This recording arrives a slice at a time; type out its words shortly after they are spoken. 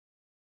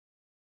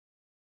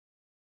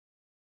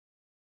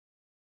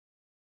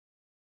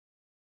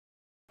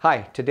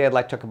Hi, today I'd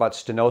like to talk about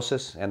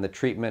stenosis and the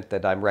treatment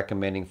that I'm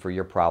recommending for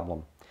your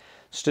problem.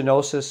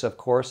 Stenosis, of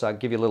course, I'll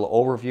give you a little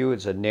overview.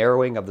 It's a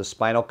narrowing of the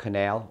spinal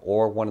canal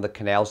or one of the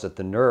canals that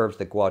the nerves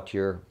that go out to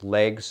your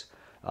legs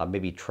may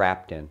be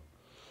trapped in.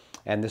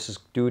 And this is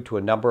due to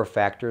a number of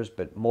factors,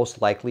 but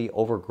most likely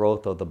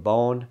overgrowth of the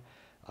bone,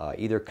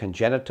 either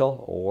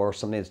congenital or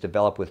something that's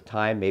developed with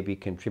time, may be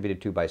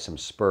contributed to by some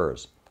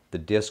spurs. The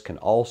disc can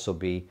also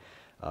be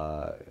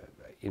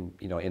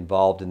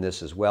involved in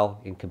this as well,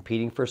 in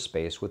competing for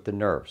space with the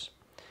nerves.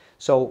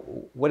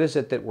 So what is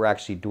it that we're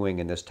actually doing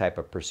in this type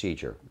of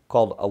procedure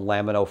called a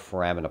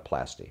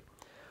laminoforaminoplasty?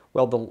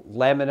 Well, the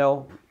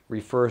lamino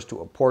refers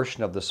to a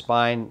portion of the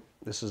spine.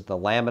 This is the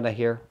lamina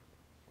here.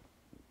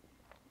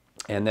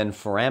 And then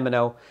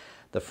foramino,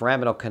 the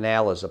foraminal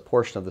canal is a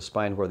portion of the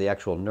spine where the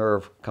actual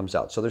nerve comes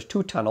out. So there's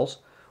two tunnels.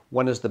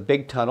 One is the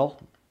big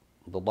tunnel,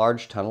 the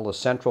large tunnel, the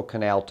central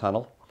canal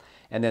tunnel.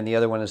 And then the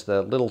other one is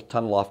the little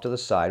tunnel off to the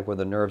side where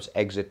the nerves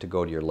exit to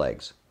go to your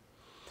legs.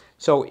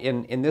 So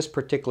in this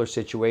particular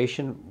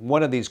situation,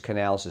 one of these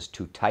canals is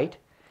too tight,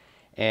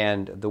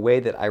 and the way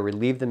that I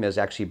relieve them is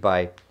actually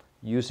by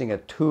using a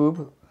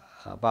tube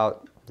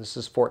this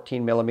is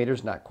 14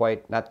 millimeters, not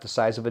the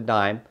size of a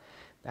dime,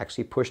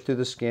 actually pushed through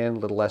the skin, a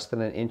little less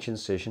than an inch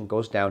incision,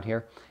 goes down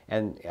here,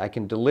 and I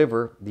can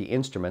deliver the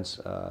instruments,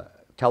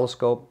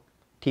 telescope,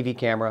 TV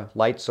camera,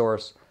 light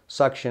source,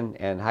 suction,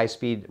 and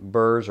high-speed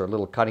burrs or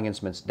little cutting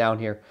instruments down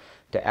here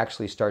to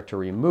actually start to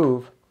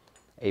remove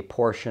a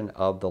portion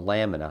of the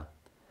lamina,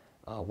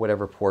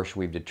 whatever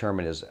portion we've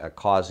determined is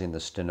causing the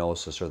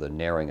stenosis or the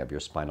narrowing of your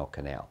spinal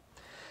canal.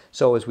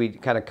 So as we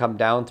kind of come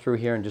down through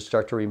here and just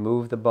start to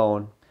remove the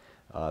bone,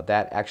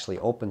 that actually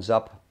opens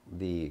up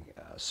the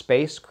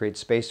space, creates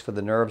space for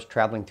the nerves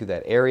traveling through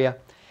that area,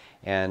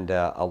 and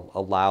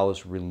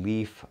allows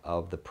relief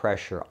of the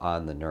pressure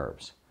on the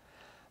nerves.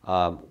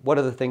 What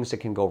are the things that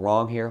can go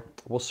wrong here?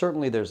 Well,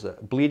 certainly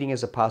bleeding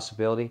is a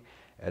possibility.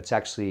 It's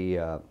actually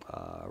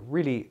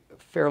really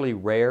fairly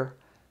rare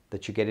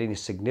that you get any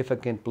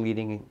significant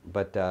bleeding,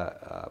 but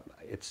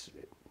it's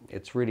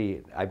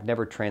really, I've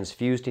never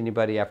transfused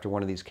anybody after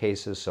one of these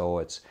cases, so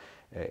it's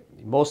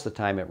most of the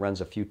time it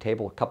runs a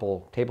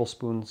couple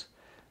tablespoons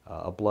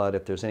of blood.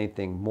 If there's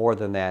anything more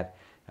than that,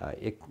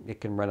 it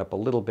can run up a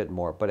little bit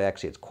more, but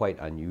actually it's quite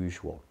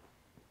unusual.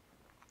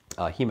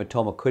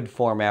 Hematoma could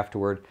form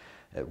afterward.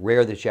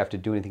 Rare that you have to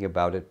do anything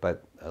about it,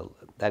 but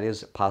that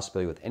is a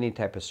possibility with any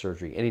type of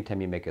surgery, anytime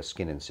you make a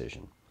skin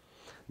incision.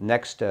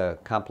 Next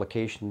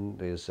complication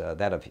is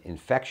that of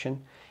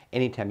infection.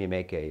 Anytime you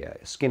make a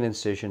skin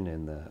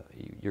incision,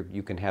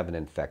 you can have an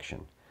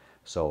infection.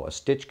 So a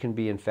stitch can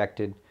be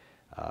infected,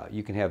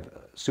 you can have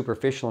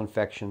superficial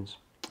infections,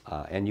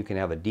 and you can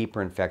have a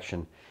deeper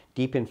infection.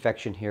 Deep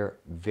infection here,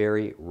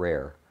 very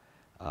rare.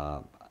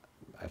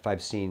 If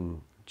I've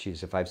seen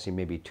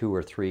maybe 2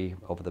 or 3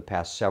 over the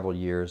past several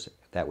years,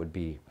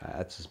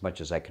 that's as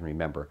much as I can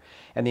remember.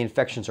 And the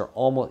infections are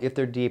almost, if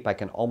they're deep, I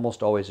can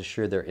almost always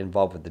assure they're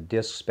involved with the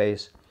disc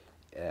space,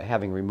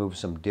 having removed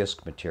some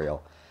disc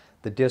material.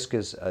 The disc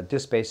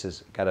space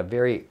has got a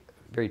very,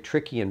 very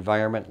tricky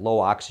environment, low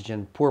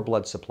oxygen, poor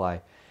blood supply.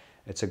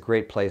 It's a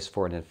great place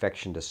for an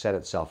infection to set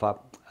itself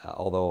up,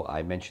 although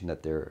I mentioned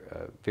that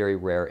they're very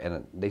rare,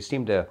 and they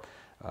seem to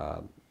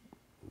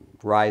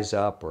rise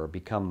up or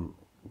become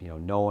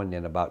known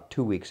in about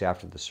 2 weeks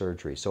after the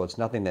surgery. So it's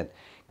nothing that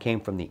came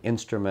from the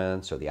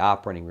instruments or the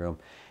operating room.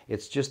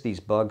 It's just these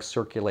bugs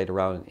circulate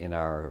around in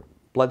our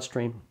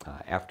bloodstream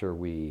after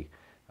we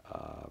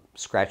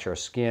scratch our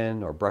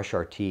skin or brush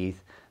our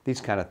teeth,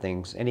 these kind of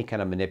things. Any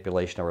kind of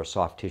manipulation of our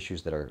soft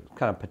tissues that are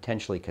kind of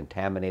potentially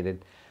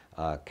contaminated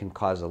can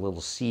cause a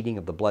little seeding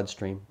of the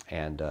bloodstream,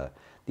 and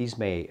these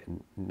may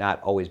not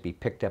always be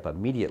picked up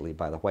immediately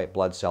by the white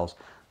blood cells,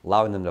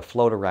 allowing them to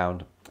float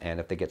around, and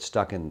if they get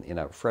stuck in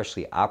a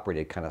freshly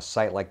operated kind of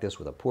site like this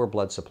with a poor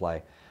blood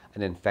supply,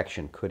 an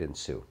infection could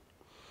ensue.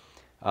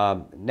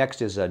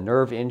 Next is a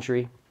nerve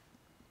injury.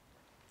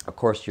 Of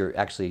course, you're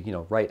actually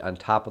right on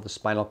top of the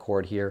spinal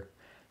cord here.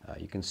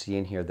 You can see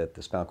in here that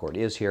the spinal cord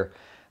is here.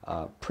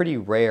 Pretty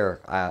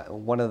rare.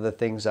 One of the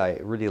things I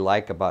really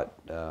like about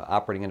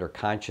operating under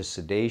conscious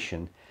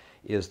sedation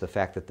is the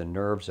fact that the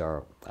nerves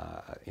are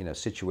in a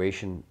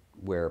situation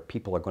where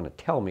people are going to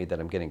tell me that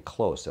I'm getting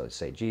close. They'll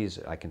say, geez,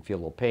 I can feel a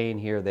little pain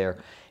here, there.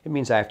 It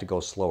means I have to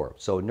go slower.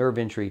 So nerve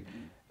injury,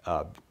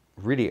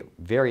 really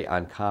very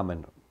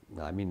uncommon.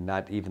 I mean,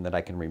 not even that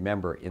I can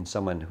remember in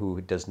someone who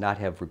does not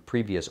have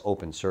previous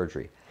open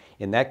surgery.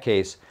 In that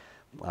case,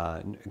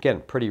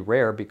 again, pretty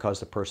rare because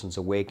the person's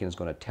awake and is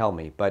going to tell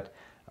me. But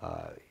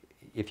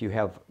if you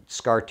have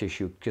scar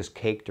tissue just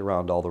caked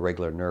around all the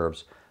regular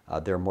nerves,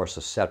 they're more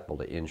susceptible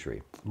to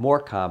injury. More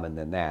common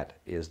than that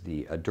is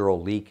the dural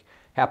leak.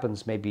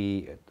 Happens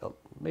maybe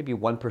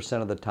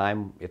 1% of the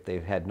time if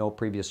they've had no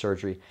previous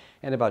surgery,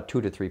 and about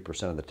 2 to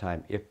 3% of the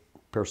time if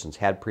persons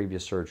had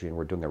previous surgery and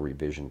we're doing a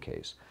revision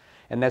case.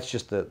 And that's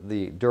just the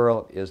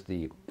dural is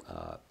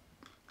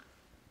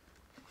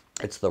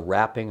it's the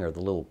wrapping or the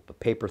little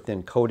paper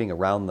thin coating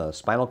around the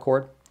spinal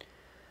cord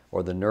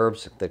or the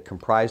nerves that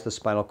comprise the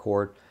spinal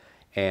cord.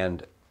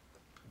 And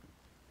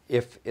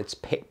if it's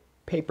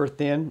paper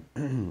thin,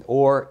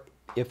 or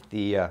if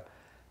the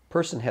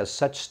person has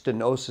such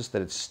stenosis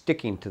that it's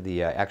sticking to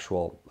the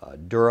actual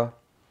dura,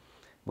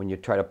 when you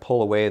try to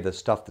pull away the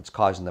stuff that's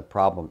causing the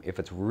problem, if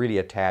it's really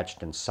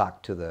attached and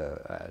socked to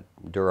the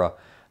dura,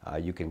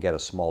 you can get a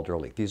small dura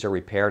leak. These are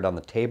repaired on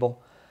the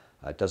table.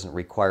 It doesn't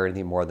require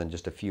anything more than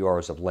just a few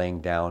hours of laying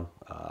down.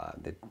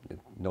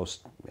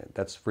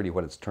 That's really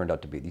what it's turned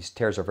out to be. These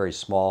tears are very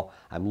small.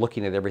 I'm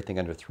looking at everything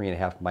under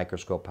 3.5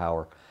 microscope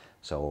power,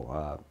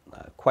 so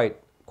quite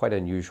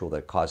unusual that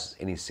it causes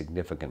any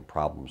significant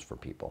problems for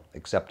people,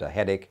 except a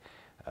headache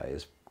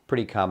is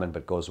pretty common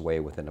but goes away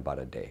within about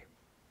a day.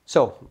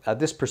 So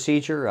this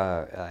procedure,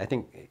 I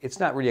think it's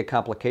not really a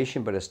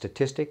complication but a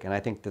statistic, and I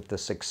think that the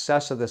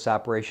success of this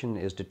operation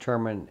is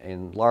determined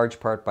in large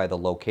part by the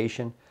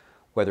location,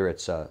 whether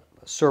it's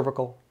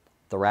cervical,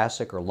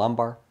 thoracic, or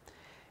lumbar.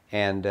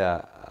 And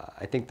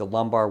I think the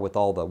lumbar, with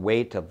all the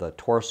weight of the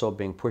torso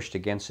being pushed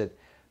against it,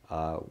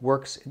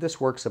 works.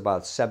 This works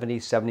about 70,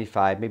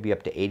 75, maybe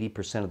up to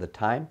 80% of the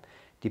time,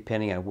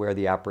 depending on where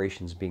the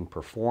operation is being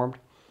performed.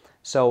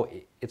 So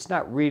it's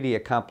not really a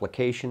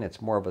complication,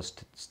 it's more of a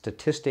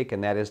statistic,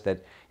 and that is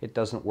that it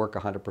doesn't work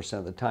 100%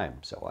 of the time.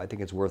 So I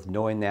think it's worth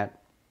knowing that.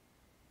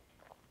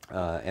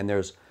 And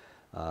there's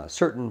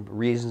certain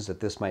reasons that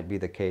this might be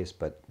the case,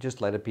 but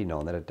just let it be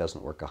known that it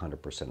doesn't work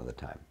 100% of the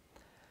time,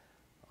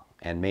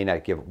 and may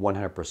not give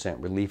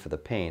 100% relief of the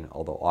pain,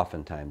 although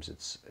oftentimes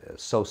it's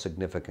so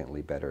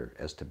significantly better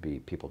as to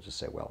be, people just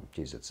say, well,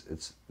 geez,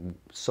 it's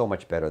so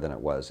much better than it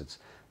was. It's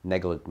my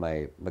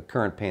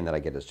current pain that I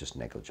get is just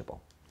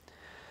negligible.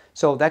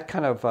 So that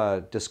kind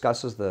of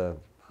discusses the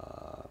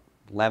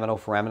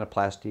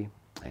laminoforaminoplasty.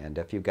 And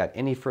if you've got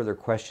any further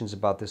questions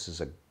about this,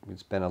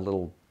 it's been a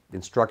little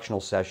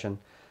instructional session.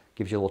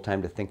 Gives you a little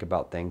time to think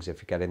about things. If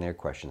you've got any other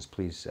questions,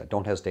 please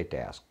don't hesitate to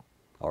ask.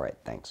 All right,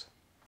 thanks.